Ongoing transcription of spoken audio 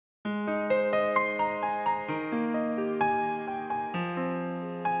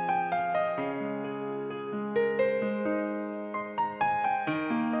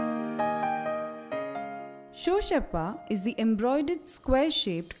Soseppa is the embroidered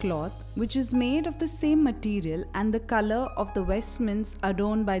square-shaped cloth which is made of the same material and the color of the vestments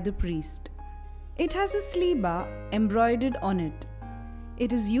adorned by the priest. It has a sleba embroidered on it.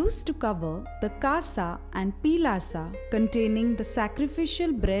 It is used to cover the kasa and pilasa containing the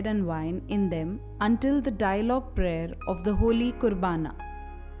sacrificial bread and wine in them until the dialogue prayer of the Holy Qurbana.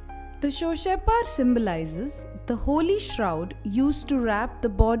 The Soseppa symbolizes the holy shroud used to wrap the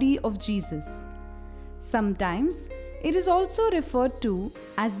body of Jesus. Sometimes it is also referred to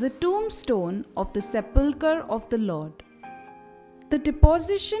as the tombstone of the sepulchre of the Lord. The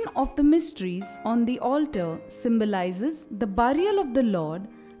deposition of the mysteries on the altar symbolizes the burial of the Lord,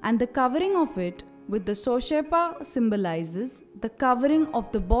 and the covering of it with the Soseppa symbolizes the covering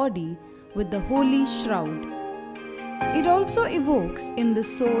of the body with the holy shroud. It also evokes in the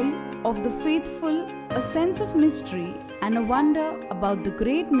soul of the faithful a sense of mystery and a wonder about the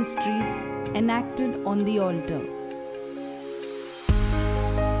great mysteries enacted on the altar.